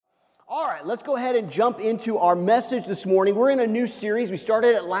All right, let's go ahead and jump into our message this morning. We're in a new series. We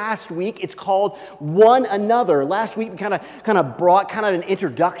started it last week. It's called One Another. Last week, we kind of brought an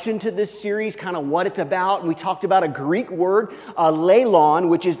introduction to this series, kind of what it's about. And we talked about a Greek word, leilon,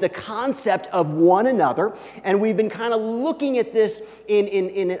 which is the concept of one another. And we've been kind of looking at this in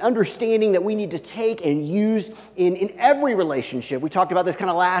an understanding that we need to take and use in every relationship. We talked about this kind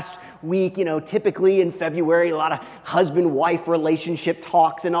of last week. Typically in February, a lot of husband-wife relationship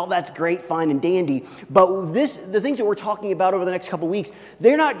talks and all that's great, fine, and dandy. But the things that we're talking about over the next couple weeks,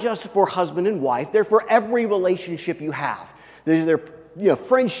 they're not just for husband and wife. They're for every relationship you have. They're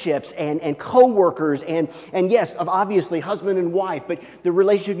friendships and co-workers and yes, obviously husband and wife, but the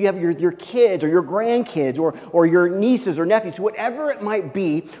relationship you have with your kids or your grandkids or your nieces or nephews, whatever it might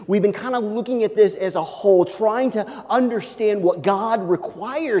be. We've been kind of looking at this as a whole, trying to understand what God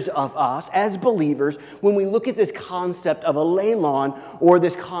requires of us as believers when we look at this concept of a leilon or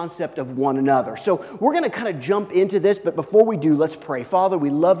this concept of one another. So we're going to kind of jump into this, but before we do, let's pray. Father, we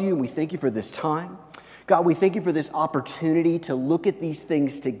love you and we thank you for this time. God, we thank you for this opportunity to look at these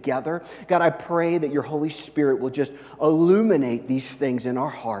things together. God, I pray that your Holy Spirit will just illuminate these things in our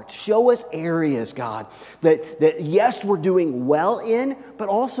hearts. Show us areas, God, that yes, we're doing well in, but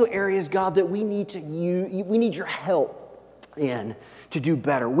also areas, God, that we need your help in to do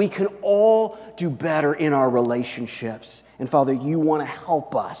better. We can all do better in our relationships. And Father, you want to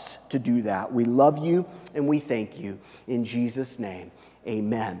help us to do that. We love you and we thank you. In Jesus' name.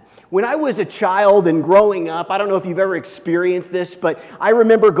 Amen. When I was a child and growing up, I don't know if you've ever experienced this, but I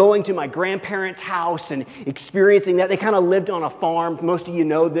remember going to my grandparents' house and experiencing that. They kind of lived on a farm. Most of you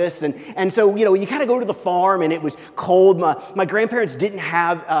know this. And so, you kind of go to the farm and it was cold. My grandparents didn't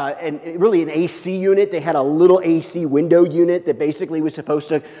have really an AC unit. They had a little AC window unit that basically was supposed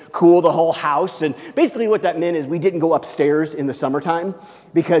to cool the whole house. And basically what that meant is we didn't go upstairs in the summertime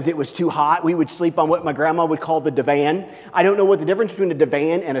because it was too hot. We would sleep on what my grandma would call the divan. I don't know what the difference between a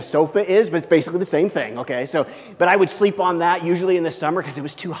divan and a sofa is, but it's basically the same thing, okay? But I would sleep on that usually in the summer because it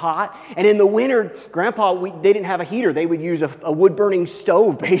was too hot. And in the winter, Grandpa, they didn't have a heater. They would use a wood-burning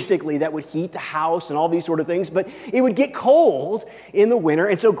stove, basically, that would heat the house and all these sort of things. But it would get cold in the winter.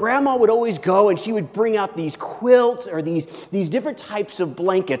 And so Grandma would always go and she would bring out these quilts or these different types of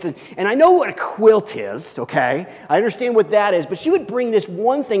blankets. And I know what a quilt is, okay? I understand what that is. But she would bring this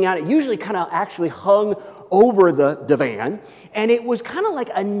one thing out. It usually kind of actually hung over the divan, and it was kind of like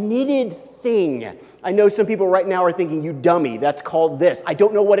a knitted thing. I know some people right now are thinking, you dummy, that's called this. I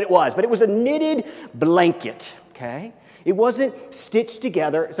don't know what it was, but it was a knitted blanket, okay? It wasn't stitched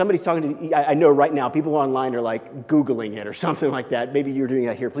together. Somebody's talking to, I know right now, people online are like Googling it or something like that. Maybe you're doing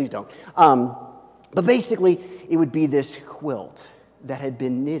that here, please don't. But basically, it would be this quilt that had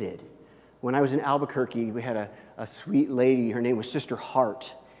been knitted. When I was in Albuquerque, we had a sweet lady, her name was Sister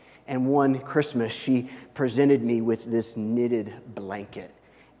Hart. And one Christmas, she presented me with this knitted blanket.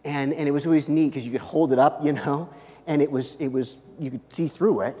 And it was always neat because you could hold it up, and it was you could see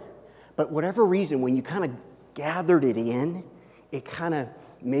through it. But whatever reason, when you kind of gathered it in, it kind of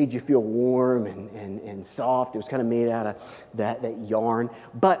made you feel warm and soft. It was kind of made out of that yarn.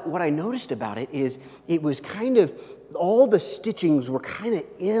 But what I noticed about it is it was kind of, all the stitchings were kind of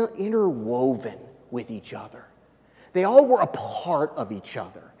interwoven with each other. They all were a part of each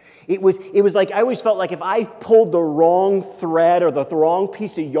other. It was like, I always felt like if I pulled the wrong thread or the wrong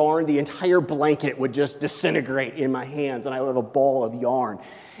piece of yarn, the entire blanket would just disintegrate in my hands and I would have a ball of yarn.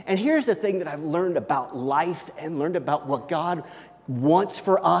 And here's the thing that I've learned about life and learned about what God wants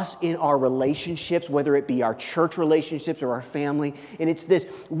for us in our relationships, whether it be our church relationships or our family. And it's this: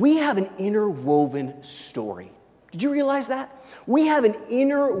 we have an interwoven story. Did you realize that? We have an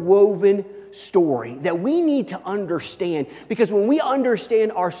interwoven story that we need to understand, because when we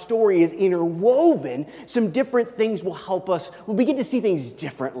understand our story is interwoven, some different things will help us. We'll begin to see things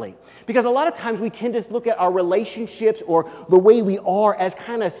differently. Because a lot of times we tend to look at our relationships or the way we are as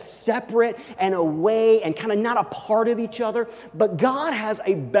kind of separate and away and kind of not a part of each other. But God has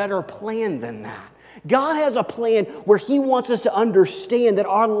a better plan than that. God has a plan where He wants us to understand that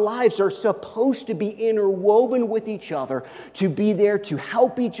our lives are supposed to be interwoven with each other, to be there to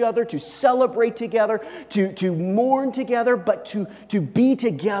help each other, to celebrate together, to mourn together, but to be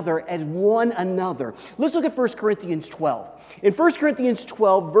together as one another. Let's look at 1 Corinthians 12. In 1 Corinthians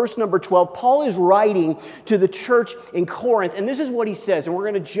 12, verse number 12, Paul is writing to the church in Corinth, and this is what he says, and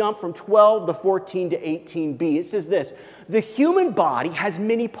we're going to jump from 12 to 14 to 18b. It says this: the human body has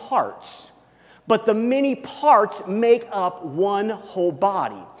many parts, but the many parts make up one whole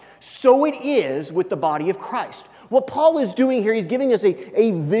body. So it is with the body of Christ. What Paul is doing here, he's giving us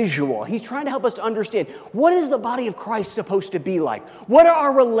a visual. He's trying to help us to understand, what is the body of Christ supposed to be like? What are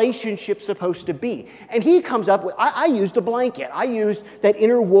our relationships supposed to be? And he comes up with, I used a blanket. I used that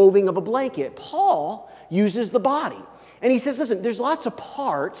interwoven of a blanket. Paul uses the body. And he says, listen, there's lots of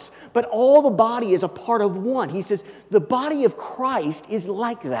parts, but all the body is a part of one. He says, the body of Christ is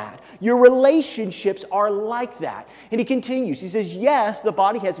like that. Your relationships are like that. And he continues. He says, yes, the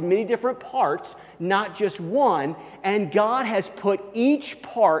body has many different parts, not just one, and God has put each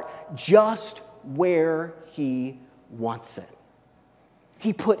part just where he wants it.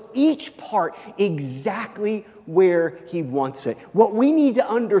 He put each part exactly where he wants it. What we need to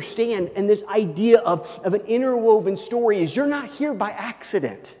understand in this idea of an interwoven story is you're not here by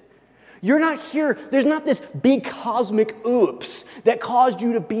accident. You're not here, there's not this big cosmic oops that caused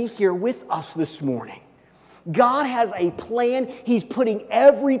you to be here with us this morning. God has a plan. He's putting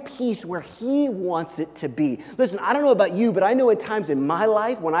every piece where he wants it to be. Listen, I don't know about you, but I know at times in my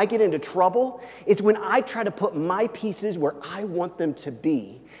life when I get into trouble, it's when I try to put my pieces where I want them to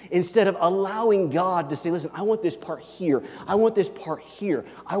be instead of allowing God to say, listen, I want this part here. I want this part here.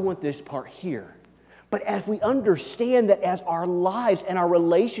 I want this part here. But as we understand that as our lives and our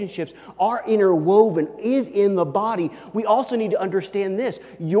relationships are interwoven, is in the body, we also need to understand this.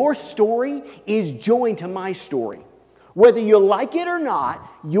 Your story is joined to my story. Whether you like it or not,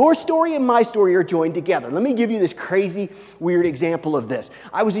 your story and my story are joined together. Let me give you this crazy, weird example of this.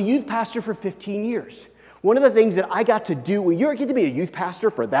 I was a youth pastor for 15 years. One of the things that I got to do, when you get to be a youth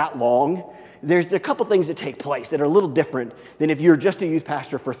pastor for that long, there's a couple things that take place that are a little different than if you're just a youth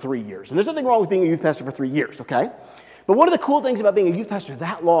pastor for 3 years. And there's nothing wrong with being a youth pastor for 3 years, okay? But one of the cool things about being a youth pastor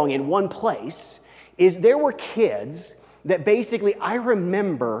that long in one place is there were kids that basically I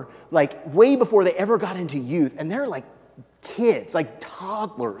remember like way before they ever got into youth, and they're like kids, like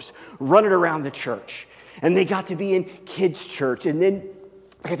toddlers running around the church. And they got to be in kids' church, and then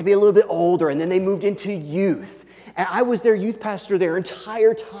they got to be a little bit older, and then they moved into youth. And I was their youth pastor their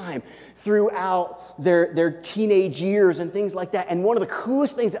entire time throughout their teenage years and things like that. And one of the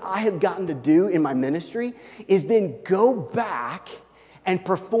coolest things that I have gotten to do in my ministry is then go back and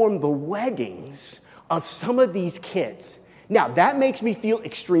perform the weddings of some of these kids. Now, that makes me feel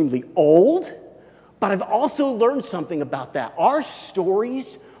extremely old, but I've also learned something about that. Our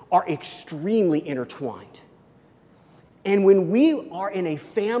stories are extremely intertwined. And when we are in a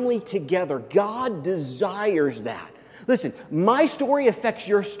family together, God desires that. Listen, my story affects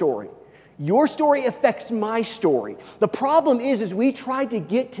your story. Your story affects my story. The problem is we try to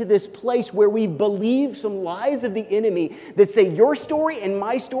get to this place where we believe some lies of the enemy that say your story and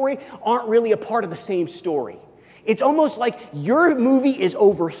my story aren't really a part of the same story. It's almost like your movie is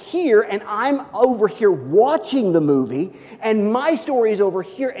over here and I'm over here watching the movie, and my story is over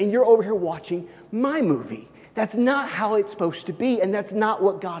here and you're over here watching my movie. That's not how it's supposed to be, and that's not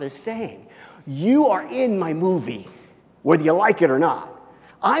what God is saying. You are in my movie, whether you like it or not.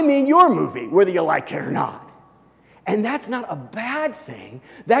 I'm in your movie, whether you like it or not. And that's not a bad thing.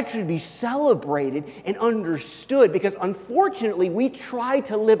 That should be celebrated and understood, because unfortunately, we try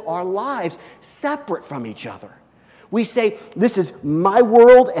to live our lives separate from each other. We say, this is my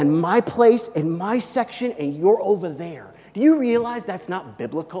world and my place and my section, and you're over there. Do you realize that's not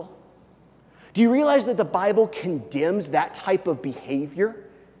biblical? Do you realize that the Bible condemns that type of behavior?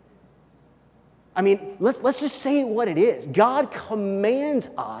 I mean, let's just say what it is. God commands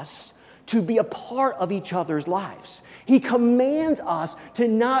us to be a part of each other's lives. He commands us to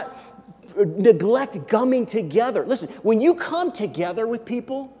not neglect coming together. Listen, when you come together with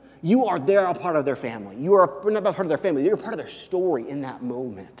people, you are there a part of their family. You are not a part of their family. You're a part of their story in that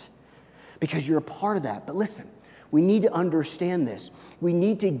moment because you're a part of that. But listen, we need to understand this. We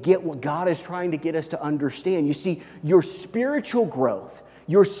need to get what God is trying to get us to understand. You see, your spiritual growth,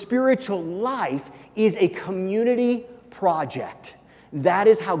 your spiritual life is a community project. That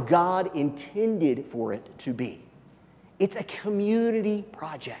is how God intended for it to be. It's a community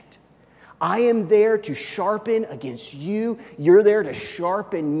project. I am there to sharpen against you. You're there to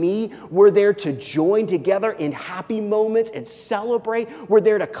sharpen me. We're there to join together in happy moments and celebrate. We're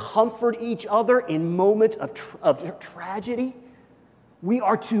there to comfort each other in moments of tragedy. We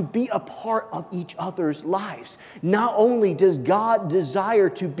are to be a part of each other's lives. Not only does God desire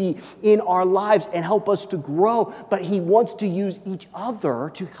to be in our lives and help us to grow, but He wants to use each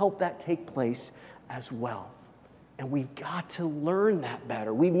other to help that take place as well. And we've got to learn that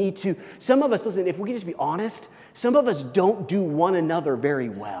better. We need to, some of us, listen, if we can just be honest, some of us don't do one another very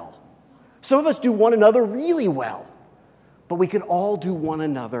well. Some of us do one another really well, but we can all do one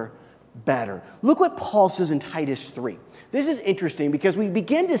another better. Look what Paul says in Titus 3. This is interesting because we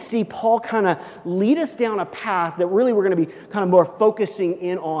begin to see Paul kind of lead us down a path that really we're going to be kind of more focusing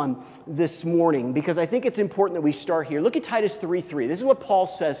in on this morning, because I think it's important that we start here. Look at Titus 3:3. This is what Paul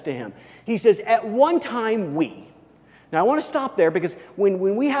says to him. He says, at one time we. Now I want to stop there because when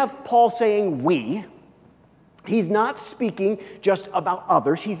we have Paul saying we, he's not speaking just about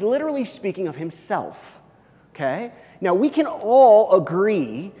others. He's literally speaking of himself. Okay? Now we can all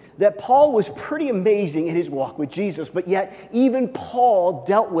agree that Paul was pretty amazing in his walk with Jesus, but yet even Paul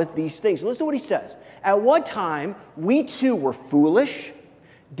dealt with these things. Listen to what he says. At one time, we too were foolish,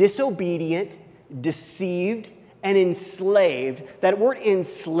 disobedient, deceived, and enslaved. That word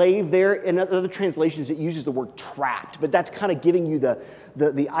enslaved there, in other translations, it uses the word trapped, but that's kind of giving you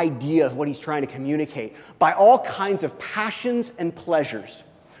the idea of what he's trying to communicate. By all kinds of passions and pleasures.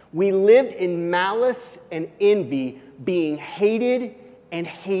 We lived in malice and envy, being hated and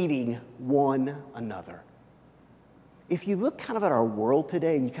hating one another. If you look kind of at our world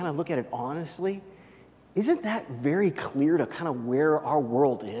today and you kind of look at it honestly, isn't that very clear to kind of where our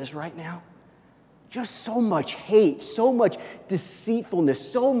world is right now? Just so much hate, so much deceitfulness,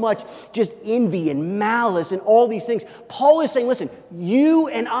 so much just envy and malice and all these things. Paul is saying, listen, you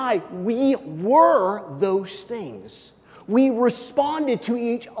and I, we were those things. We responded to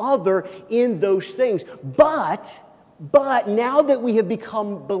each other in those things. But now that we have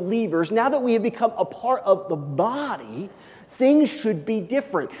become believers, now that we have become a part of the body, things should be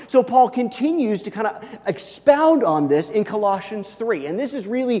different. So Paul continues to kind of expound on this in Colossians 3. And this is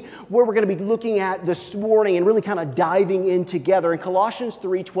really where we're going to be looking at this morning and really kind of diving in together. In Colossians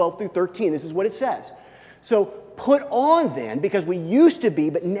 3, 12 through 13, this is what it says. So put on then, because we used to be,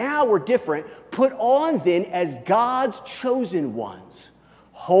 but now we're different, put on then as God's chosen ones,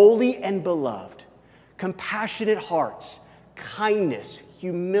 holy and beloved, compassionate hearts, kindness,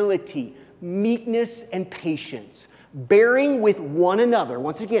 humility, meekness, and patience, bearing with one another.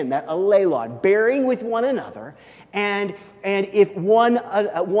 Once again, that alelon, bearing with one another. And if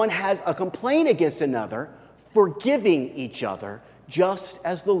one has a complaint against another, forgiving each other, just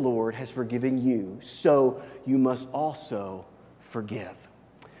as the Lord has forgiven you, so you must also forgive.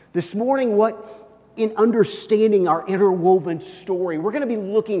 This morning, in understanding our interwoven story, we're going to be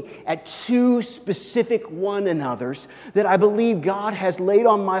looking at two specific one another's that I believe God has laid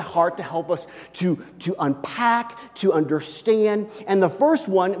on my heart to help us to unpack, to understand. And the first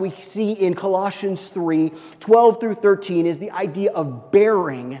one we see in Colossians 3, 12 through 13 is the idea of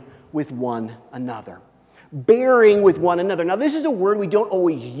bearing with one another. Bearing with one another. Now, this is a word we don't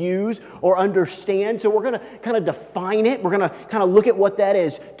always use or understand, so we're going to kind of define it. We're going to kind of look at what that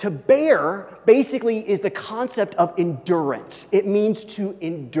is. To bear basically is the concept of endurance. It means to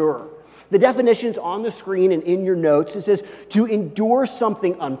endure. The definition's on the screen and in your notes. It says to endure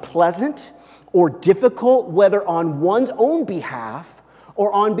something unpleasant or difficult, whether on one's own behalf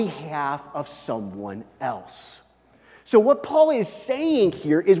or on behalf of someone else. So what Paul is saying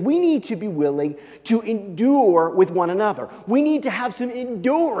here is we need to be willing to endure with one another. We need to have some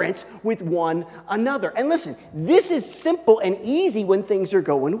endurance with one another. And listen, this is simple and easy when things are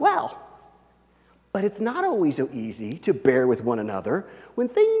going well. But it's not always so easy to bear with one another when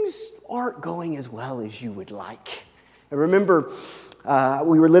things aren't going as well as you would like. I remember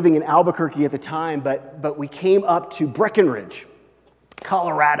we were living in Albuquerque at the time, but we came up to Breckenridge,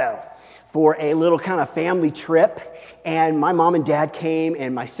 Colorado, for a little kind of family trip. And my mom and dad came,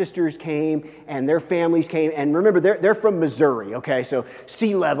 and my sisters came, and their families came. And remember, they're from Missouri, okay? So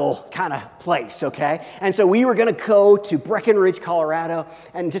sea level kind of place, okay? And so we were going to go to Breckenridge, Colorado,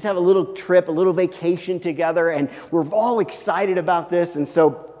 and just have a little trip, a little vacation together. And we're all excited about this. And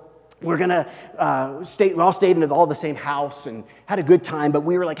so we're going to we all stayed in all the same house and had a good time. But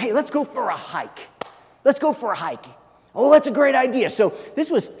we were like, hey, let's go for a hike. Let's go for a hike. Oh, that's a great idea. So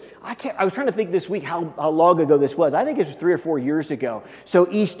this was, I was trying to think this week how long ago this was. I think it was 3 or 4 years ago. So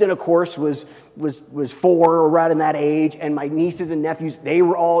Easton, of course, was 4 or right in that age. And my nieces and nephews, they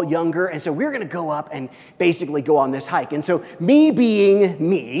were all younger. And so we were going to go up and basically go on this hike. And so me being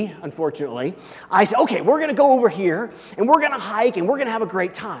me, unfortunately, I said, okay, we're going to go over here and we're going to hike and we're going to have a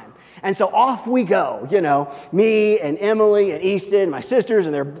great time. And so off we go, me and Emily and Easton, my sisters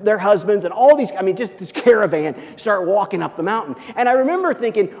and their husbands and all these, just this caravan start walking up the mountain. And I remember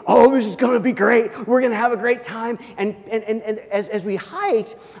thinking, oh, this is going to be great. We're going to have a great time. And as we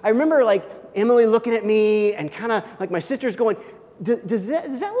hiked, I remember like Emily looking at me and kind of like my sisters going, does that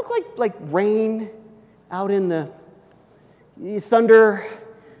look like rain out in the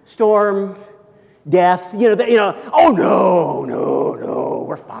thunderstorm? Death, oh no,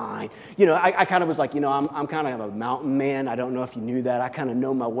 we're fine. I kind of was like, I'm kind of a mountain man. I don't know if you knew that. I kind of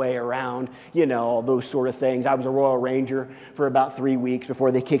know my way around, all those sort of things. I was a Royal Ranger for about 3 weeks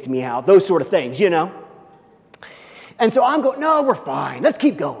before they kicked me out, those sort of things, And so I'm going, no, we're fine. Let's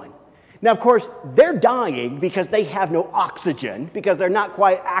keep going. Now, of course, they're dying because they have no oxygen, because they're not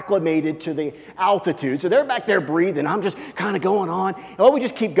quite acclimated to the altitude. So they're back there breathing. I'm just kind of going on. We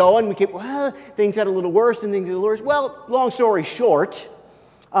just keep going. Things got a little worse and things got a little worse. Well, long story short,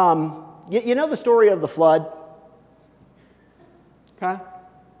 you know the story of the flood? Okay?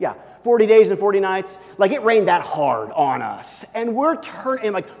 Yeah. 40 days and 40 nights. Like, it rained that hard on us. And we're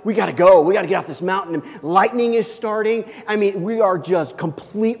turning, we got to go. We got to get off this mountain. And lightning is starting. We are just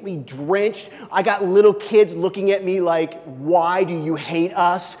completely drenched. I got little kids looking at me like, why do you hate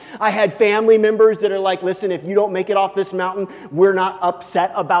us? I had family members that are like, listen, if you don't make it off this mountain, we're not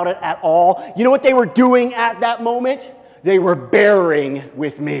upset about it at all. You know what they were doing at that moment? They were bearing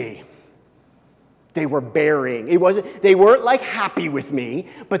with me. They were bearing. They weren't like happy with me,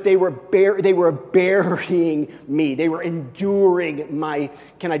 but they were burying me. They were enduring my,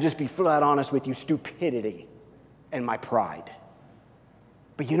 can I just be flat honest with you, stupidity and my pride.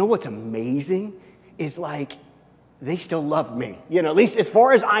 But you know what's amazing is they still love me. At least as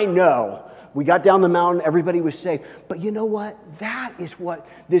far as I know. We got down the mountain, everybody was safe. But you know what? That is what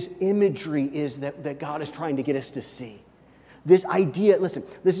this imagery is that God is trying to get us to see. This idea, listen,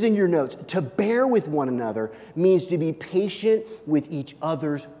 this is in your notes. To bear with one another means to be patient with each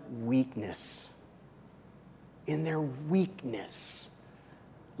other's weakness. In their weakness.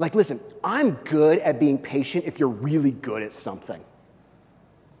 Listen, I'm good at being patient if you're really good at something.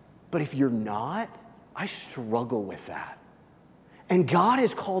 But if you're not, I struggle with that. And God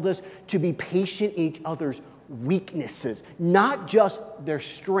has called us to be patient in each other's weaknesses, not just their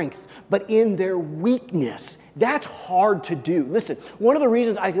strength, but in their weakness. That's hard to do. Listen, one of the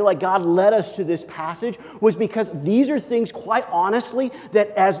reasons I feel like God led us to this passage was because these are things, quite honestly, that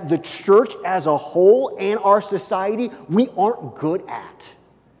as the church as a whole and our society, we aren't good at.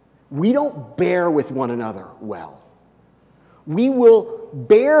 We don't bear with one another well. We will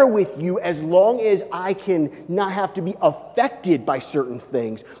bear with you as long as I can not have to be affected by certain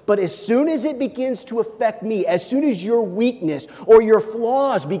things. But as soon as it begins to affect me, as soon as your weakness or your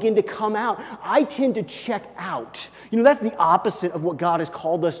flaws begin to come out, I tend to check out. That's the opposite of what God has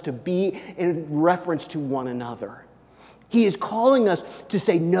called us to be in reference to one another. He is calling us to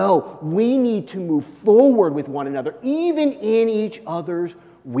say, no, we need to move forward with one another, even in each other's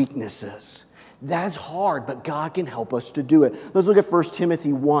weaknesses. That's hard, but God can help us to do it. Let's look at 1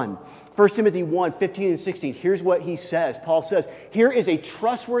 Timothy 1. 1 Timothy 1, 15 and 16. Here's what he says. Paul says, here is a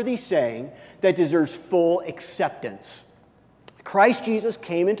trustworthy saying that deserves full acceptance. Christ Jesus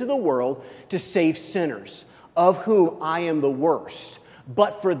came into the world to save sinners, of whom I am the worst.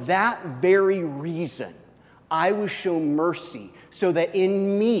 But for that very reason, I was shown mercy, so that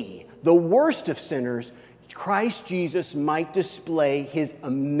in me, the worst of sinners, Christ Jesus might display his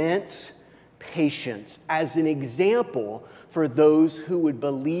immense patience as an example for those who would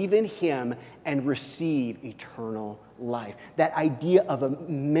believe in him and receive eternal life. That idea of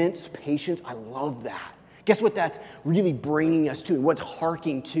immense patience, I love that. Guess what that's really bringing us to, and what's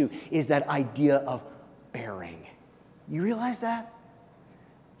harking to, is that idea of bearing. You realize that?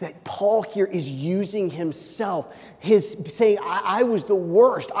 That Paul here is using himself, saying, I was the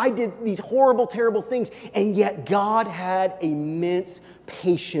worst. I did these horrible, terrible things, and yet God had immense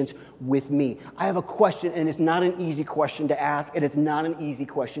patience with me. I have a question, and it's not an easy question to ask. It is not an easy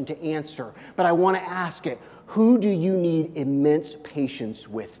question to answer, but I want to ask it. Who do you need immense patience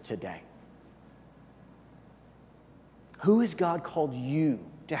with today? Who has God called you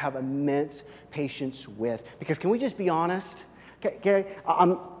to have immense patience with? Because can we just be honest? Okay,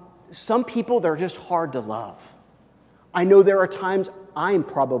 some people, they're just hard to love. I know there are times I'm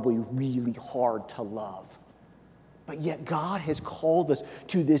probably really hard to love. But yet God has called us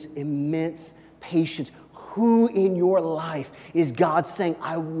to this immense patience. Who in your life is God saying,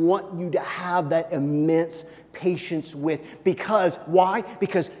 I want you to have that immense patience with? Because, why?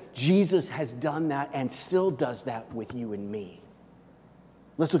 Because Jesus has done that and still does that with you and me.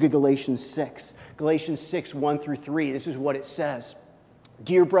 Let's look at Galatians 6. Galatians 6, 1 through 3. This is what it says.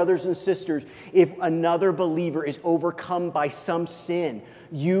 Dear brothers and sisters, if another believer is overcome by some sin,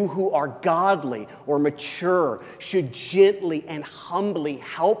 you who are godly or mature should gently and humbly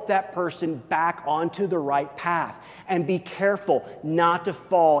help that person back onto the right path. And be careful not to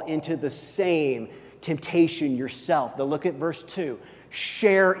fall into the same temptation yourself. Now look at verse 2.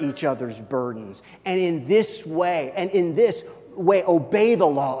 Share each other's burdens. And in this way, way obey the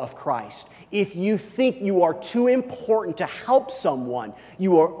law of Christ. If you think you are too important to help someone,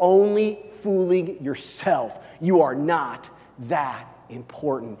 you are only fooling yourself. You are not that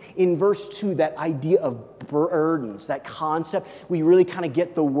important. In verse 2, that idea of burdens, that concept, we really kind of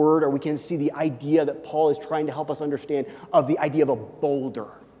get the word, or we can see the idea that Paul is trying to help us understand of the idea of a boulder.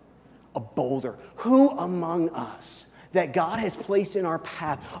 A boulder. Who among us that God has placed in our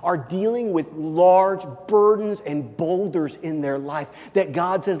path are dealing with large burdens and boulders in their life that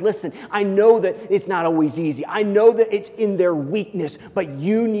God says, listen, I know that it's not always easy. I know that it's in their weakness, but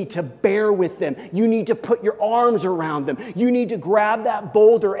you need to bear with them. You need to put your arms around them. You need to grab that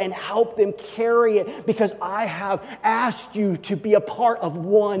boulder and help them carry it because I have asked you to be a part of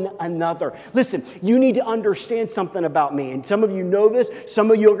one another. Listen, you need to understand something about me, and some of you know this. Some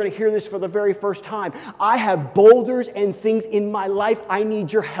of you are going to hear this for the very first time. I have boulders and things in my life I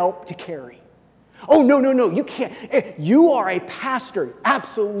need your help to carry. Oh, no, you can't. You are a pastor.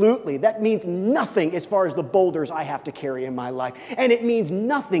 Absolutely. That means nothing as far as the boulders I have to carry in my life. And it means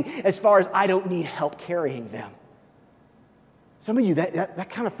nothing as far as I don't need help carrying them. Some of you, that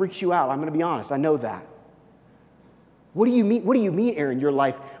kind of freaks you out. I'm going to be honest. I know that. What do you mean? What do you mean, Aaron, your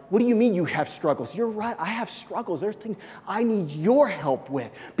life? What do you mean you have struggles? You're right. I have struggles. There's things I need your help with.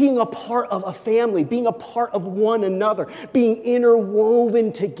 Being a part of a family, being a part of one another, being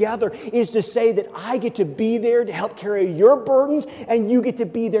interwoven together is to say that I get to be there to help carry your burdens and you get to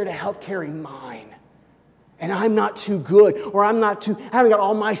be there to help carry mine. And I'm not too good, or I haven't got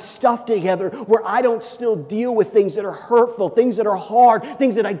all my stuff together, where I don't still deal with things that are hurtful, things that are hard,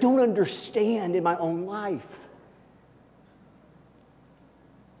 things that I don't understand in my own life.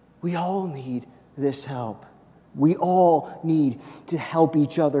 We all need this help. We all need to help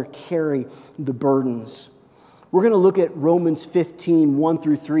each other carry the burdens. We're going to look at Romans 15, 1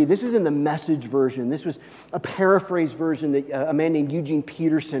 through 3. This is in the Message version. This was a paraphrase version that a man named Eugene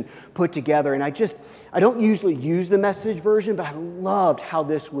Peterson put together. And I don't usually use the Message version, but I loved how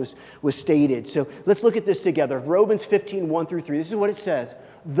this was stated. So let's look at this together. Romans 15, 1 through 3. This is what it says.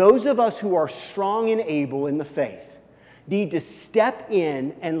 Those of us who are strong and able in the faith need to step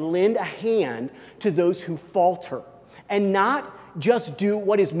in and lend a hand to those who falter and not just do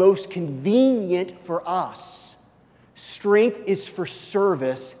what is most convenient for us. Strength is for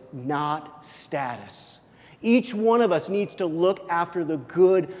service, not status. Each one of us needs to look after the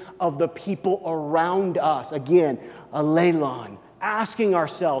good of the people around us. Again, a leilon, asking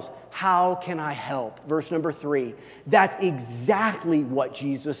ourselves, how can I help? Verse number 3, that's exactly what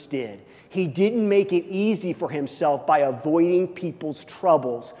Jesus did. He didn't make it easy for himself by avoiding people's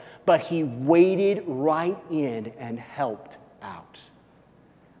troubles, but he waded right in and helped out.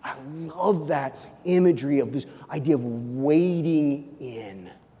 I love that imagery of this idea of wading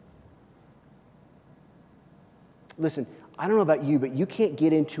in. Listen, I don't know about you, but you can't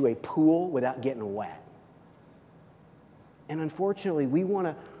get into a pool without getting wet. And unfortunately, we want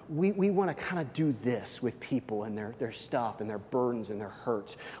to kind of do this with people and their stuff and their burdens and their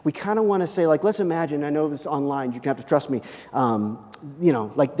hurts. We kind of want to say, like, let's imagine, I know this online, you have to trust me,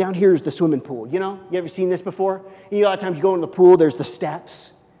 like down here is the swimming pool. You ever seen this before? A lot of times you go in the pool, there's the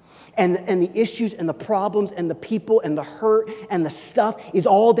steps. And the issues and the problems and the people and the hurt and the stuff is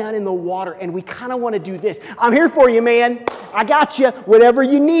all down in the water. And we kind of want to do this. I'm here for you, man. I got you. Whatever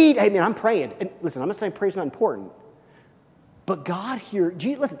you need. Hey, man, I'm praying. And listen, I'm not saying prayer's not important. But God here,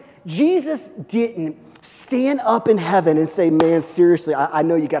 Jesus didn't stand up in heaven and say, man, seriously, I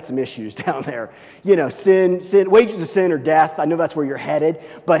know you got some issues down there. Sin, wages of sin or death. I know that's where you're headed.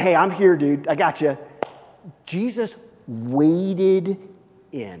 But hey, I'm here, dude. I got you. Jesus waded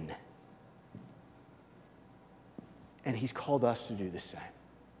in. And he's called us to do the same.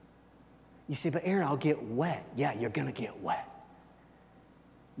 You say, but Aaron, I'll get wet. Yeah, you're going to get wet.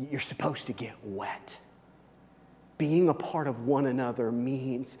 You're supposed to get wet. Being a part of one another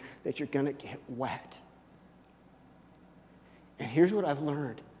means that you're going to get wet. And here's what I've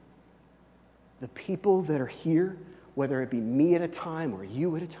learned. The people that are here, whether it be me at a time or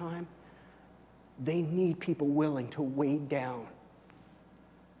you at a time, they need people willing to wade down.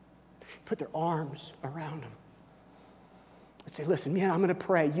 Put their arms around them. And say, listen, man, I'm going to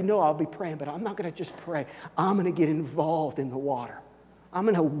pray. I'll be praying, but I'm not going to just pray. I'm going to get involved in the water. I'm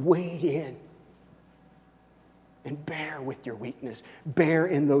going to wade in. And bear with your weakness. Bear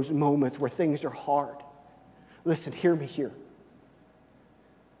in those moments where things are hard. Listen, hear me here.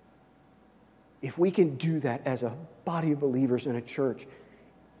 If we can do that as a body of believers in a church,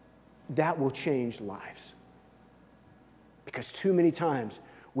 that will change lives. Because too many times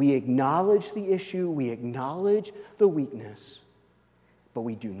we acknowledge the issue, we acknowledge the weakness, but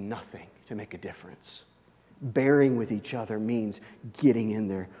we do nothing to make a difference. Bearing with each other means getting in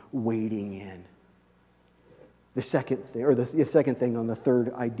there, wading in. The second thing, or the second thing on the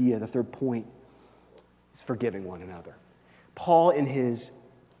third idea, the third point, is forgiving one another. Paul, in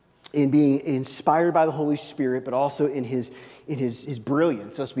being inspired by the Holy Spirit, but also in his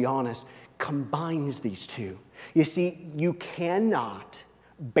brilliance, let's be honest, combines these two. You see, you cannot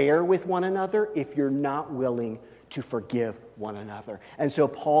bear with one another if you're not willing to forgive one another. And so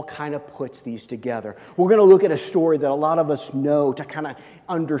Paul kind of puts these together. We're going to look at a story that a lot of us know to kind of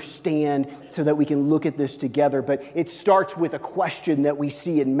understand so that we can look at this together. But it starts with a question that we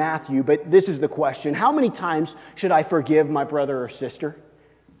see in Matthew. But this is the question: how many times should I forgive my brother or sister?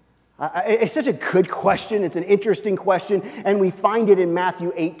 It's such a good question. It's an interesting question. And we find it in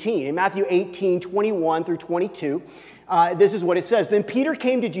Matthew 18. In Matthew 18, 21 through 22, this is what it says. Then Peter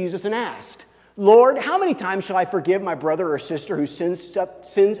came to Jesus and asked, Lord, how many times shall I forgive my brother or sister who sins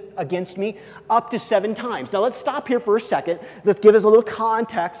against me? Up to 7 times. Now let's stop here for a second. Let's give us a little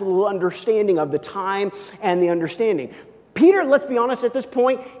context, a little understanding of the time and the understanding. Peter, let's be honest at this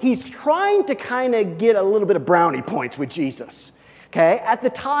point, he's trying to kind of get a little bit of brownie points with Jesus. Okay? At the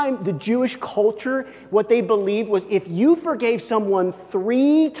time, the Jewish culture, what they believed was if you forgave someone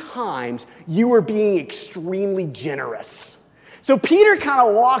 3 times, you were being extremely generous. So Peter kind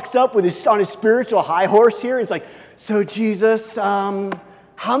of walks up on his spiritual high horse here. And he's like, so Jesus,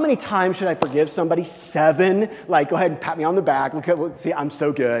 how many times should I forgive somebody? 7? Like, go ahead and pat me on the back. See, I'm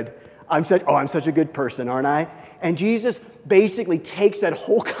so good. I'm such a good person, aren't I? And Jesus basically takes that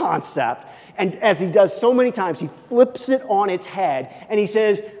whole concept, and as he does so many times, he flips it on its head, and he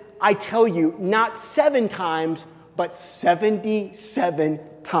says, I tell you, not 7 times, but 77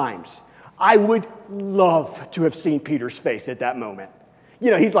 times. I would love to have seen Peter's face at that moment.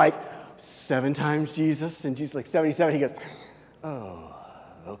 You know, he's like, 7 times, Jesus? And Jesus like, 77. He goes, oh,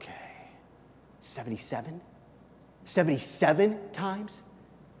 okay. 77? 77 times?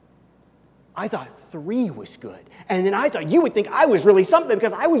 I thought 3 was good. And then I thought you would think I was really something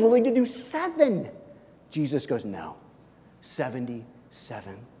because I was willing to do 7. Jesus goes, no,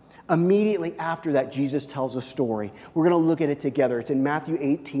 77. Immediately after that, Jesus tells a story. We're going to look at it together. It's in Matthew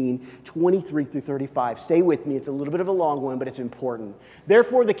 18, 23 through 35. Stay with me. It's a little bit of a long one, but it's important.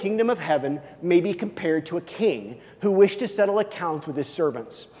 Therefore, the kingdom of heaven may be compared to a king who wished to settle accounts with his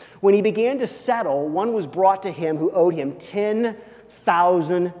servants. When he began to settle, one was brought to him who owed him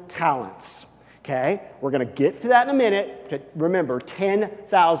 10,000 talents. Okay, we're going to get to that in a minute. Remember,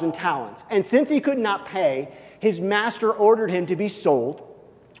 10,000 talents. And since he could not pay, his master ordered him to be sold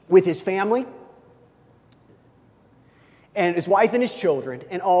with his family and his wife and his children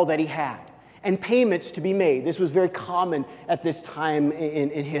and all that he had, and payments to be made. This was very common at this time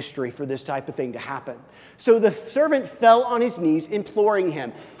in history for this type of thing to happen. So the servant fell on his knees, imploring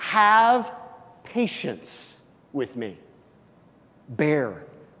him, have patience with me. Bear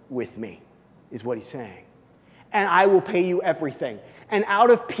with me, is what he's saying. And I will pay you everything. And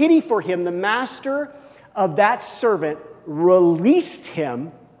out of pity for him, the master of that servant released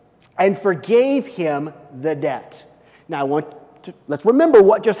him and forgave him the debt. Now, let's remember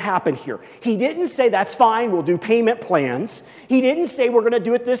what just happened here. He didn't say, that's fine, we'll do payment plans. He didn't say, we're going to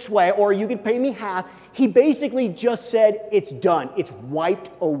do it this way, or you can pay me half. He basically just said, it's done. It's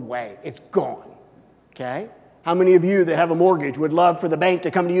wiped away. It's gone. Okay? How many of you that have a mortgage would love for the bank to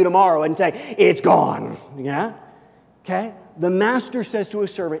come to you tomorrow and say, it's gone? Yeah? Okay? The master says to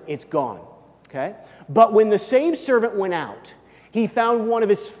his servant, it's gone. Okay? But when the same servant went out, he found one of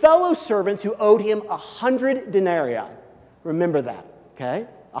his fellow servants who owed him 100 denarii. Remember that, okay?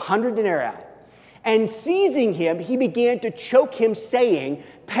 100 denarii. And seizing him, he began to choke him, saying,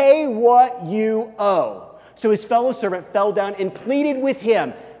 pay what you owe. So his fellow servant fell down and pleaded with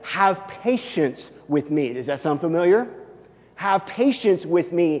him, have patience with me. Does that sound familiar? Have patience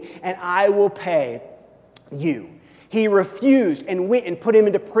with me, and I will pay you. He refused and went and put him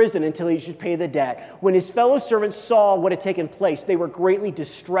into prison until he should pay the debt. When his fellow servants saw what had taken place, they were greatly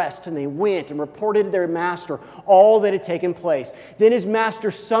distressed, and they went and reported to their master all that had taken place. Then his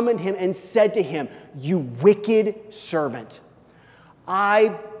master summoned him and said to him, you wicked servant,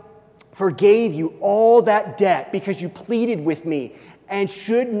 I forgave you all that debt because you pleaded with me. And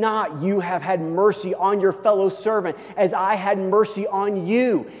should not you have had mercy on your fellow servant as I had mercy on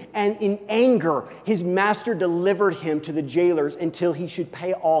you? And in anger, his master delivered him to the jailers until he should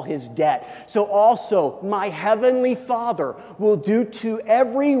pay all his debt. So also my heavenly Father will do to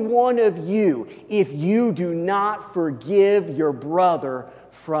every one of you if you do not forgive your brother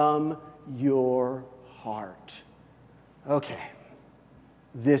from your heart. Okay,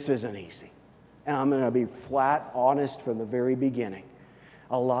 this isn't easy. And I'm going to be flat honest from the very beginning.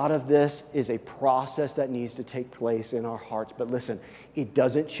 A lot of this is a process that needs to take place in our hearts. But listen, it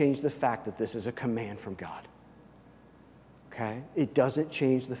doesn't change the fact that this is a command from God. Okay? It doesn't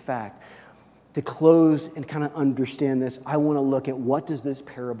change the fact. To close and kind of understand this, I want to look at what does this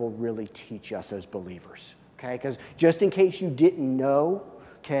parable really teach us as believers. Okay? Because just in case you didn't know,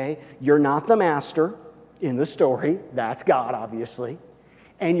 okay, you're not the master in the story. That's God, obviously.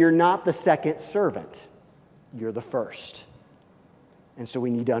 And you're not the second servant. You're the first. And so we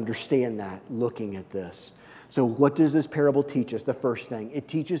need to understand that looking at this. So what does this parable teach us? The first thing, it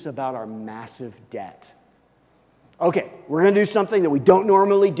teaches about our massive debt. Okay, we're going to do something that we don't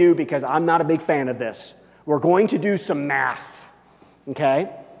normally do because I'm not a big fan of this. We're going to do some math, okay?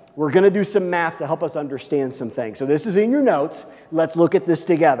 We're going to do some math to help us understand some things. So this is in your notes. Let's look at this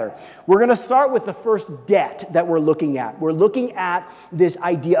together. We're going to start with the first debt that we're looking at. We're looking at this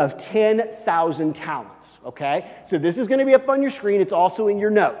idea of 10,000 talents, okay? So this is going to be up on your screen. It's also in your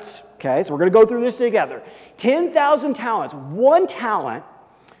notes, okay? So we're going to go through this together. 10,000 talents. One talent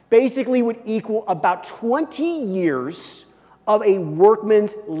basically would equal about 20 years of a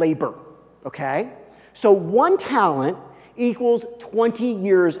workman's labor, okay? So one talent equals 20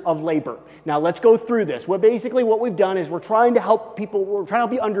 years of labor. Now let's go through this. What we've done is we're trying to help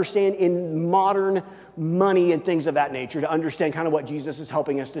you understand in modern money and things of that nature, to understand kind of what Jesus is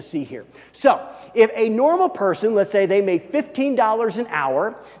helping us to see here. So if a normal person, let's say they made $15 an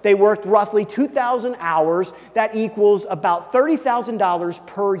hour, they worked roughly 2,000 hours, that equals about $30,000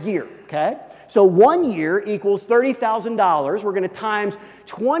 per year, okay? So 1 year equals $30,000. We're going to times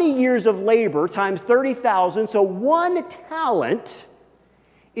 20 years of labor times 30,000. So one talent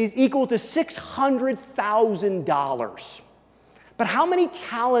is equal to $600,000. But how many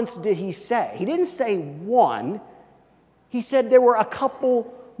talents did he say? He didn't say one. He said there were a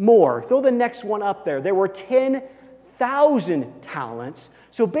couple more. Throw the next one up there. There were 10,000 talents.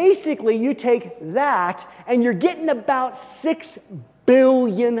 So basically you take that and you're getting about $6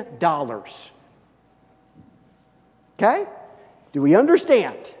 billion. Okay? Do we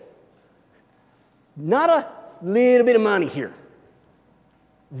understand? Not a little bit of money here.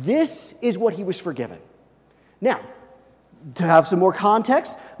 This is what he was forgiven. Now, to have some more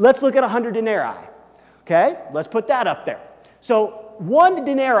context, let's look at 100 denarii. Okay? Let's put that up there. So 1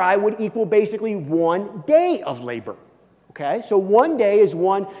 denarii would equal basically 1 day of labor. Okay? So 1 day is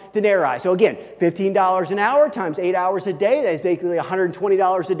 1 denarii. So again, $15 an hour times 8 hours a day, that's basically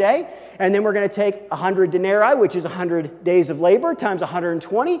 $120 a day. And then we're going to take 100 denarii, which is 100 days of labor, times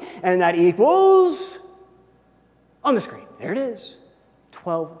 120, and that equals, on the screen, there it is,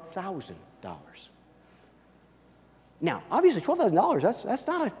 $12,000. Now, obviously,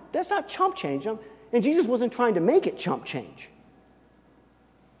 $12,000, that's not chump change. And Jesus wasn't trying to make it chump change.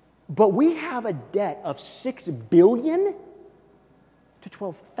 But we have a debt of $6 billion to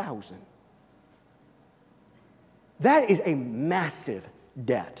 $12,000. That is a massive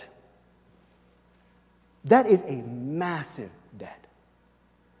debt. That is a massive debt.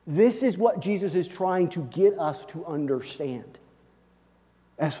 This is what Jesus is trying to get us to understand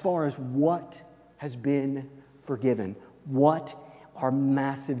as far as what has been forgiven, what our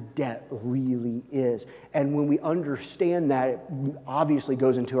massive debt really is. And when we understand that, it obviously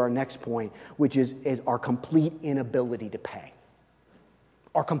goes into our next point, which is our complete inability to pay.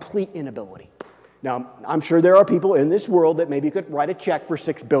 Our complete inability. Now, I'm sure there are people in this world that maybe could write a check for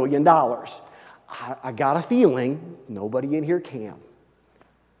 $6 billion. I got a feeling nobody in here can.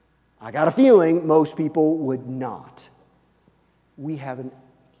 I got a feeling most people would not. We have a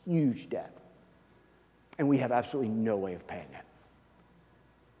huge debt. And we have absolutely no way of paying it.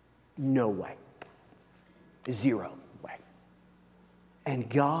 No way. Zero way. And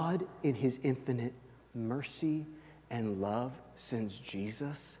God, in his infinite mercy and love, sends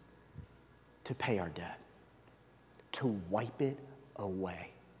Jesus to pay our debt, to wipe it away.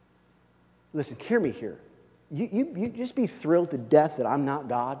 Listen, hear me here. You just be thrilled to death that I'm not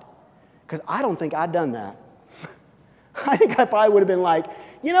God, because I don't think I'd done that. I think I probably would have been like,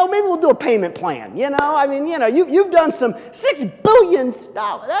 maybe we'll do a payment plan. You've done some $6 billion.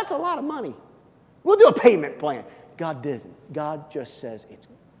 That's a lot of money. We'll do a payment plan. God doesn't. God just says it's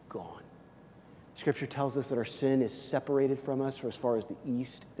gone. Scripture tells us that our sin is separated from us for as far as the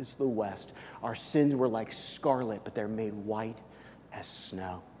east is the west. Our sins were like scarlet, but they're made white as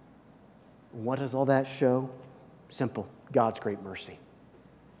snow. What does all that show? Simple. God's great mercy.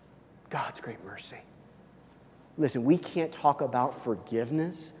 God's great mercy. Listen, we can't talk about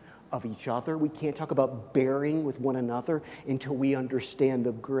forgiveness of each other. We can't talk about bearing with one another until we understand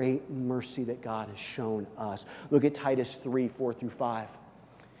the great mercy that God has shown us. Look at Titus 3, 4 through 5.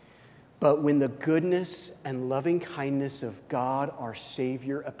 But when the goodness and loving kindness of God, our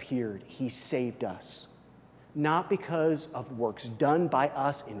Savior, appeared, he saved us. Not because of works done by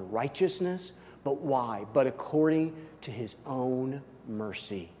us in righteousness, but why? But according to his own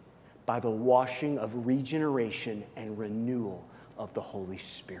mercy, by the washing of regeneration and renewal of the Holy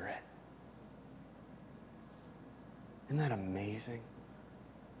Spirit. Isn't that amazing?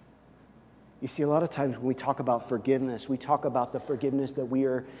 You see, a lot of times when we talk about forgiveness, we talk about the forgiveness that we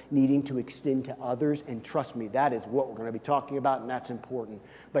are needing to extend to others. And trust me, that is what we're going to be talking about, and that's important.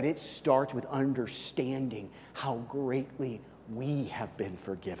 But it starts with understanding how greatly we have been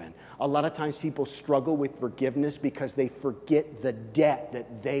forgiven. A lot of times people struggle with forgiveness because they forget the debt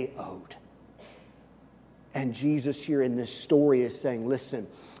that they owed. And Jesus here in this story is saying, listen,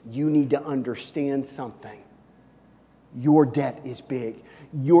 you need to understand something. Your debt is big.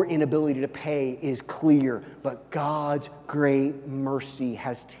 Your inability to pay is clear. But God's great mercy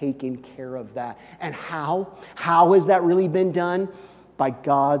has taken care of that. And how? How has that really been done? By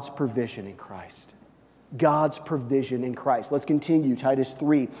God's provision in Christ. God's provision in Christ. Let's continue. Titus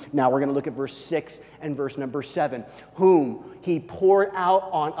 3. Now we're going to look at verse 6 and verse number 7. Whom he poured out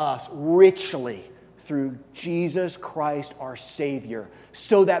on us richly through Jesus Christ our Savior,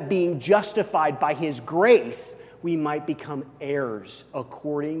 so that being justified by his grace, we might become heirs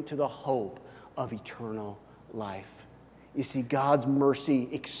according to the hope of eternal life. You see, God's mercy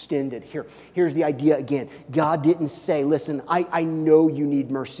extended. Here's the idea again. God didn't say, listen, I know you need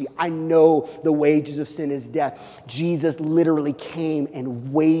mercy. I know the wages of sin is death. Jesus literally came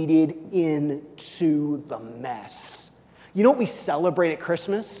and waded into the mess. You know what we celebrate at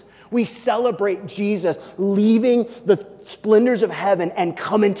Christmas? We celebrate Jesus leaving the splendors of heaven and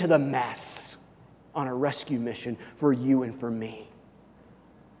coming to the mess on a rescue mission for you and for me.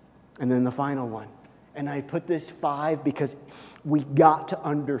 And then the final one. And I put this 5 because we got to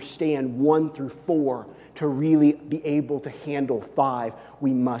understand 1 through 4 to really be able to handle 5.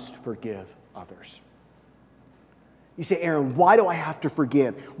 We must forgive others. You say, Aaron, why do I have to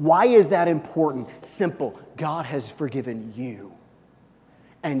forgive? Why is that important? Simple. God has forgiven you.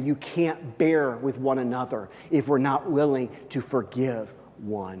 And you can't bear with one another if we're not willing to forgive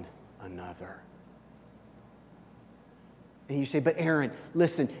one another. And you say, but Aaron,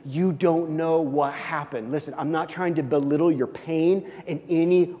 listen, you don't know what happened. Listen, I'm not trying to belittle your pain in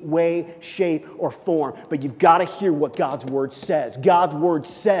any way, shape, or form, but you've got to hear what God's word says. God's word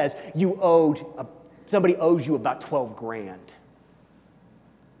says somebody owes you about 12 grand.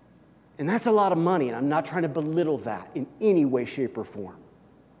 And that's a lot of money, and I'm not trying to belittle that in any way, shape, or form.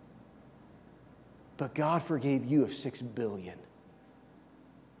 But God forgave you of $6 billion.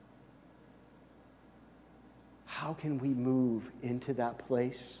 How can we move into that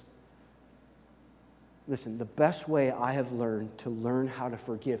place? Listen, the best way I have learned to learn how to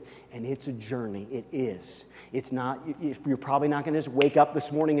forgive, and it's a journey, it is. It's not, you're probably not going to just wake up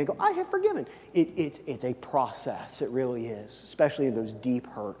this morning and go, I have forgiven. It's a process, it really is, especially in those deep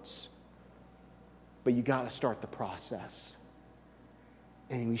hurts. But you got to start the process.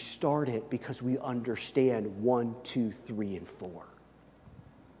 And we start it because we understand 1, 2, 3, and 4.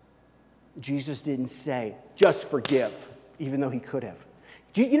 Jesus didn't say, just forgive, even though he could have.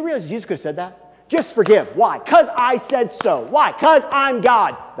 You didn't realize Jesus could have said that? Just forgive. Why? Because I said so. Why? Because I'm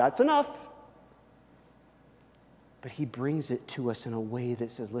God. That's enough. But he brings it to us in a way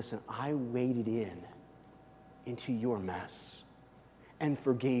that says, listen, I waded into your mess and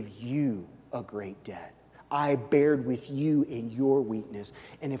forgave you a great debt. I bared with you in your weakness.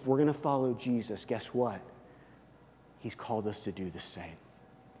 And if we're going to follow Jesus, guess what? He's called us to do the same.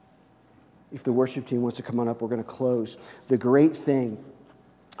 If the worship team wants to come on up, we're going to close. The great thing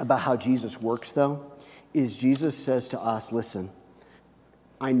about how Jesus works, though, is Jesus says to us, listen,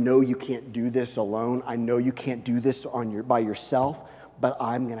 I know you can't do this alone. I know you can't do this by yourself, but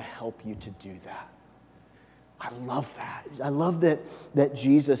I'm going to help you to do that. I love that. I love that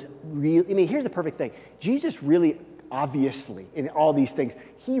Jesus really, here's the perfect thing. Jesus really, obviously, in all these things,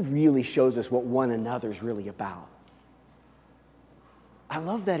 he really shows us what one another is really about. I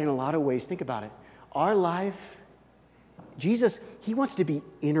love that in a lot of ways. Think about it. Our life, Jesus, he wants to be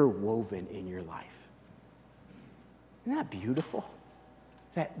interwoven in your life. Isn't that beautiful?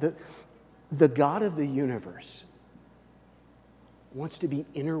 That the God of the universe wants to be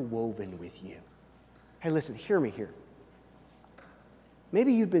interwoven with you. Hey, listen, hear me here.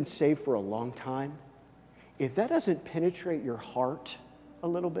 Maybe you've been saved for a long time. If that doesn't penetrate your heart a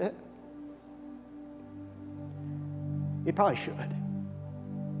little bit, it probably should.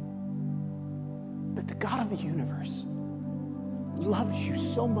 But the God of the universe loves you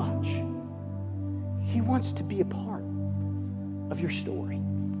so much. He wants to be a part of your story.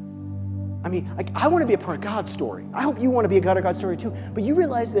 I mean, like, I want to be a part of God's story. I hope you want to be a part of God's story too. But you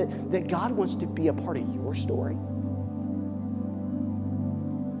realize that God wants to be a part of your story?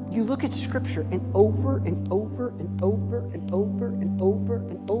 You look at Scripture and over and over and over and over and over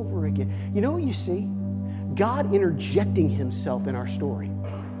and over again. You know what you see? God interjecting himself in our story.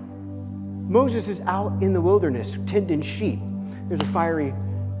 Moses is out in the wilderness tending sheep. There's a fiery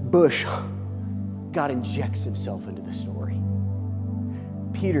bush. God injects himself into the story.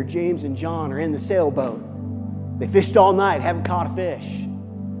 Peter, James, and John are in the sailboat. They fished all night, haven't caught a fish.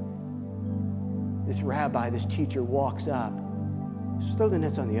 This rabbi, this teacher walks up. Just throw the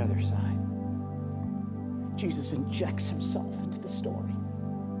nets on the other side. Jesus injects himself into the story.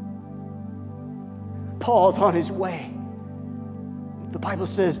 Paul's on his way. The Bible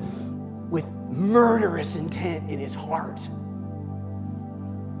says, with murderous intent in his heart.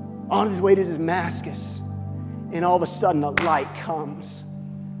 On his way to Damascus. And all of a sudden a light comes.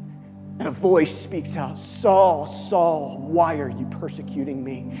 And a voice speaks out, Saul, Saul, why are you persecuting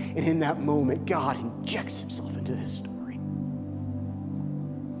me? And in that moment, God injects himself into this story.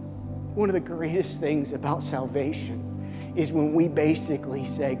 One of the greatest things about salvation is when we basically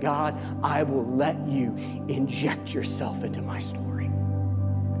say, God, I will let you inject yourself into my story.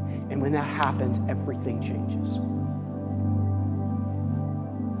 And when that happens, everything changes.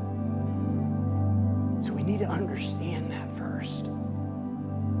 So we need to understand that first.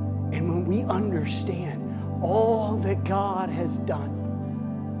 And when we understand all that God has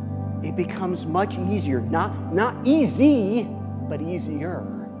done, it becomes much easier, not easy, but easier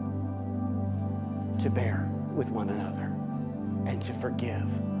to bear with one another and to forgive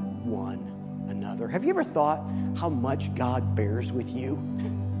one another. Have you ever thought how much God bears with you?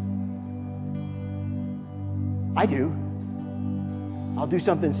 I do. I'll do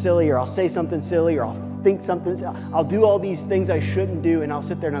something silly, or I'll say something silly, or I'll think something, I'll do all these things I shouldn't do, and I'll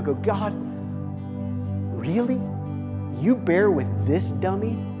sit there and I'll go, God, really? You bear with this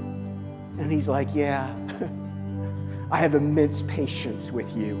dummy? And he's like, yeah, I have immense patience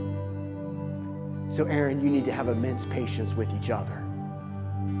with you. So Aaron, you need to have immense patience with each other.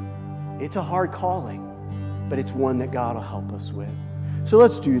 It's a hard calling, but it's one that God will help us with. So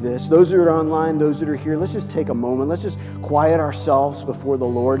let's do this. Those that are online, those that are here, let's just take a moment. Let's just quiet ourselves before the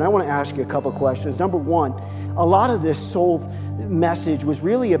Lord. And I want to ask you a couple questions. Number one, a lot of this soul message was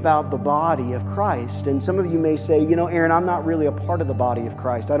really about the body of Christ. And some of you may say, you know, Aaron, I'm not really a part of the body of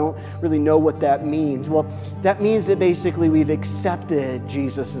Christ. I don't really know what that means. Well, that means that basically we've accepted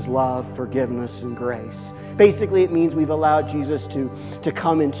Jesus' love, forgiveness, and grace. Basically, it means we've allowed Jesus to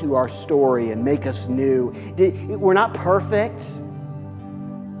come into our story and make us new. We're not perfect.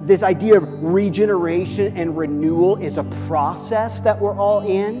 This idea of regeneration and renewal is a process that we're all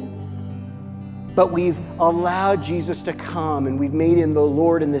in. But we've allowed Jesus to come, and we've made him the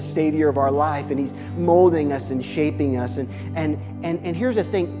Lord and the Savior of our life, and he's molding us and shaping us. And here's the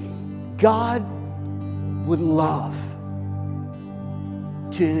thing, God would love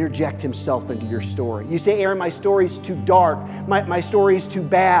to interject himself into your story. You say, Aaron, my story's too dark. My story's too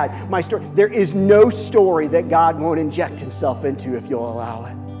bad. There is no story that God won't inject himself into if you'll allow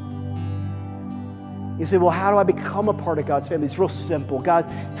it. You say, well, how do I become a part of God's family? It's real simple. God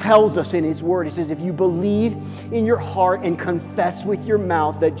tells us in his word, he says, if you believe in your heart and confess with your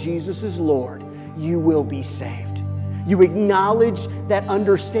mouth that Jesus is Lord, you will be saved. You acknowledge that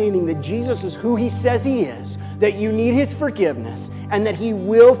understanding that Jesus is who he says he is, that you need his forgiveness, and that he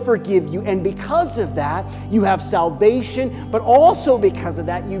will forgive you. And because of that, you have salvation, but also because of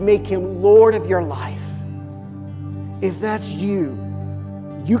that, you make him Lord of your life. If that's you,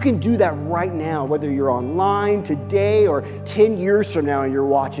 you can do that right now, whether you're online today or 10 years from now and you're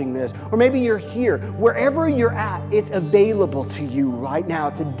watching this, or maybe you're here. Wherever you're at, it's available to you right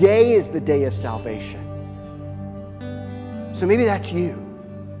now. Today is the day of salvation. So maybe that's you.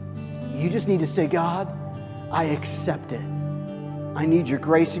 You just need to say, God, I accept it. I need your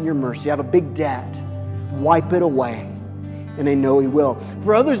grace and your mercy. I have a big debt. Wipe it away. And I know he will.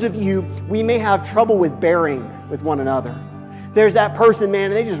 For others of you, we may have trouble with bearing with one another. There's that person, man,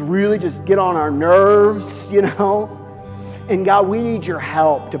 and they just really just get on our nerves, you know. And God, we need your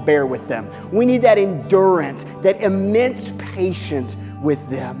help to bear with them. We need that endurance, that immense patience with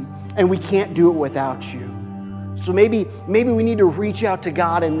them. And we can't do it without you. So maybe we need to reach out to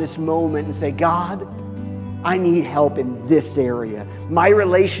God in this moment and say, God, I need help in this area. My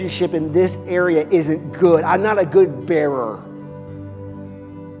relationship in this area isn't good. I'm not a good bearer.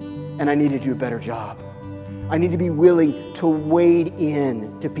 And I need to do a better job. I need to be willing to wade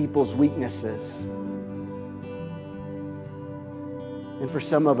in to people's weaknesses. And for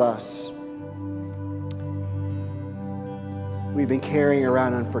some of us, we've been carrying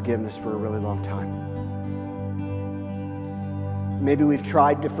around unforgiveness for a really long time. Maybe we've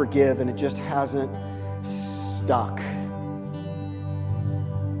tried to forgive and it just hasn't stuck.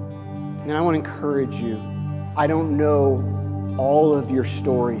 And I want to encourage you. I don't know all of your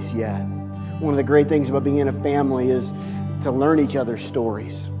stories yet. One of the great things about being in a family is to learn each other's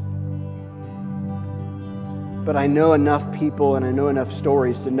stories. But I know enough people and I know enough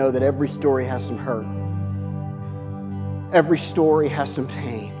stories to know that every story has some hurt. Every story has some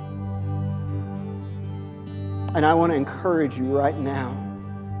pain. And I want to encourage you right now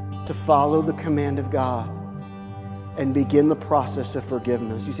to follow the command of God and begin the process of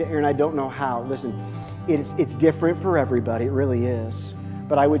forgiveness. You say, Aaron, I don't know how. Listen, it's different for everybody. It really is.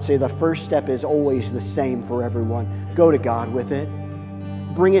 But I would say the first step is always the same for everyone. Go to God with it.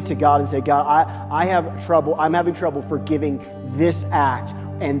 Bring it to God and say, God, I'm having trouble forgiving this act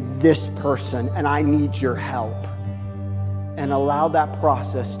and this person, and I need your help. And allow that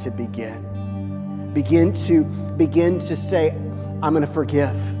process to begin. Begin to say, I'm going to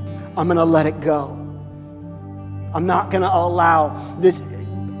forgive. I'm going to let it go. I'm not going to allow this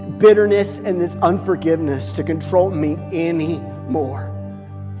bitterness and this unforgiveness to control me anymore.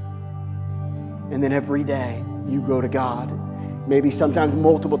 And then every day you go to God, maybe sometimes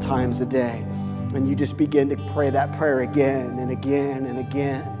multiple times a day, and you just begin to pray that prayer again and again and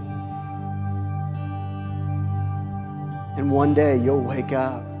again. And one day you'll wake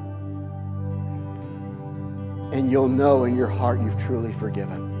up and you'll know in your heart you've truly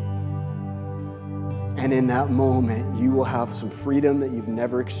forgiven. And in that moment, you will have some freedom that you've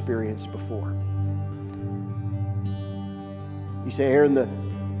never experienced before. You say, Aaron,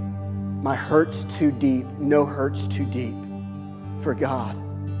 my hurt's too deep. No hurt's too deep for God.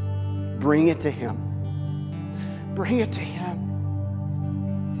 Bring it to Him. Bring it to Him.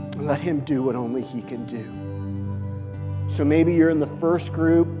 And let Him do what only He can do. So maybe you're in the first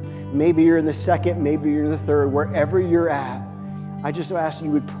group, maybe you're in the second, maybe you're in the third, wherever you're at. I just ask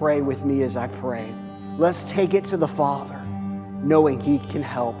you would pray with me as I pray. Let's take it to the Father, knowing He can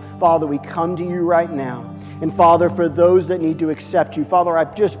help. Father, we come to you right now. And Father, for those that need to accept you, Father, I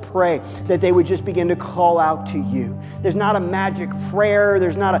just pray that they would just begin to call out to you. There's not a magic prayer.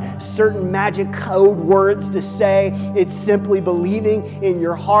 There's not a certain magic code words to say. It's simply believing in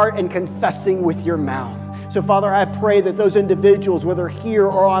your heart and confessing with your mouth. So, Father, I pray that those individuals, whether here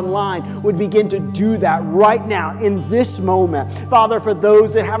or online, would begin to do that right now in this moment. Father, for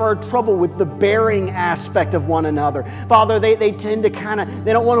those that have our trouble with the bearing aspect of one another, Father, they tend to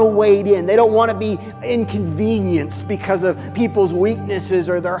they don't want to wade in. They don't want to be inconvenienced because of people's weaknesses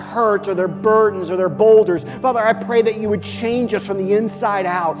or their hurts or their burdens or their boulders. Father, I pray that you would change us from the inside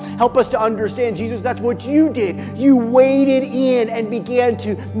out. Help us to understand, Jesus, that's what you did. You waded in and began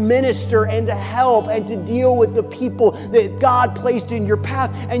to minister and to help and to deal with the people that God placed in your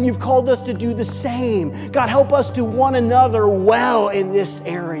path, and you've called us to do the same. God, help us to one another well in this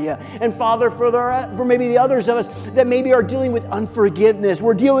area. And Father, for maybe the others of us that maybe are dealing with unforgiveness,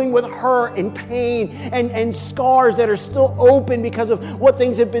 we're dealing with hurt and pain and scars that are still open because of what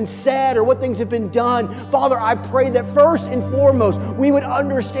things have been said or what things have been done. Father, I pray that first and foremost, we would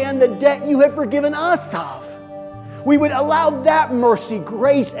understand the debt you have forgiven us of. We would allow that mercy,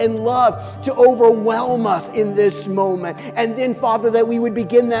 grace, and love to overwhelm us in this moment. And then, Father, that we would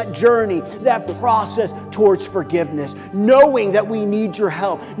begin that journey, that process towards forgiveness, knowing that we need your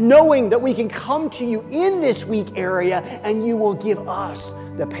help, knowing that we can come to you in this weak area and you will give us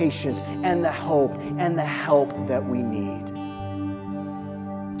the patience and the hope and the help that we need.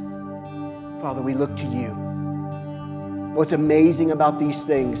 Father, we look to you. What's amazing about these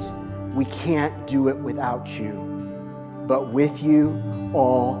things, we can't do it without you. But with you,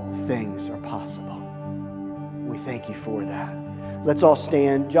 all things are possible. We thank you for that. Let's all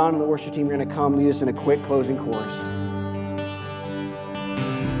stand. John and the worship team are going to come lead us in a quick closing chorus.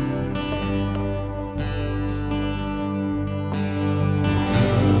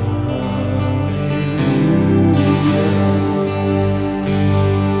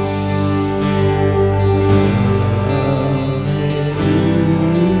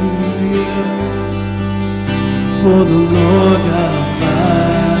 For the Lord God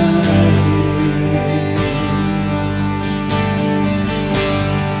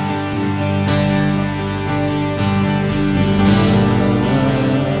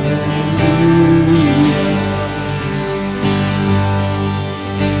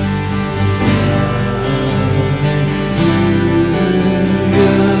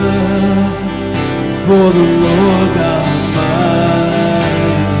for the Lord God mighty.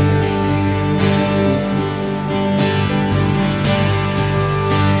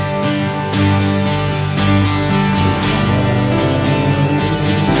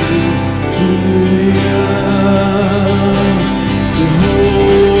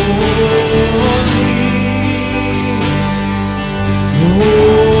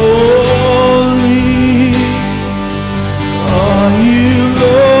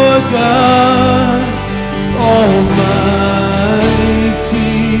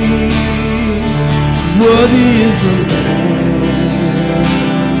 worthy is the Lamb.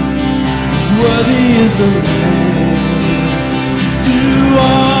 Worthy is the Lamb. You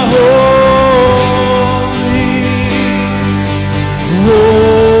are holy,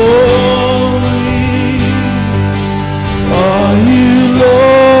 holy are you,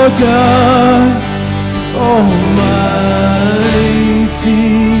 Lord God Almighty.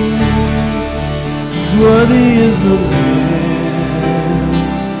 Worthy is the Lamb.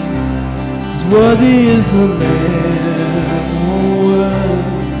 Worthy is the Lamb.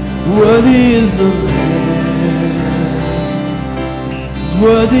 Oh, worthy is the Lamb.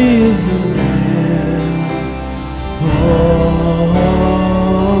 Worthy is the Lamb. Amen.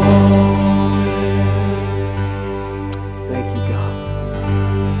 Thank you, God.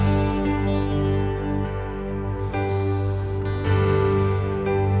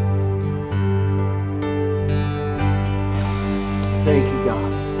 Thank you,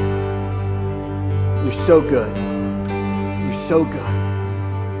 God. You're so good. You're so good.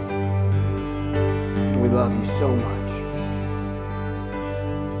 We love you so much.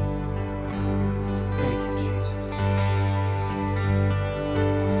 Thank you, Jesus.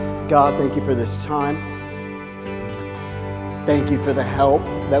 God, thank you for this time. Thank you for the help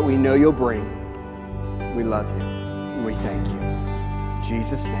that we know you'll bring. We love you and we thank you. In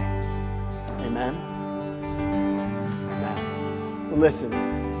Jesus' name, amen. Amen. Well, listen,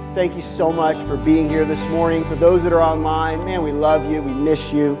 thank you so much for being here this morning. For those that are online, man, we love you. We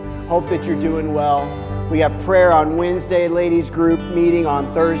miss you. Hope that you're doing well. We have prayer on Wednesday, ladies group meeting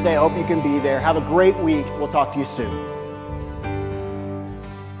on Thursday. I hope you can be there. Have a great week. We'll talk to you soon.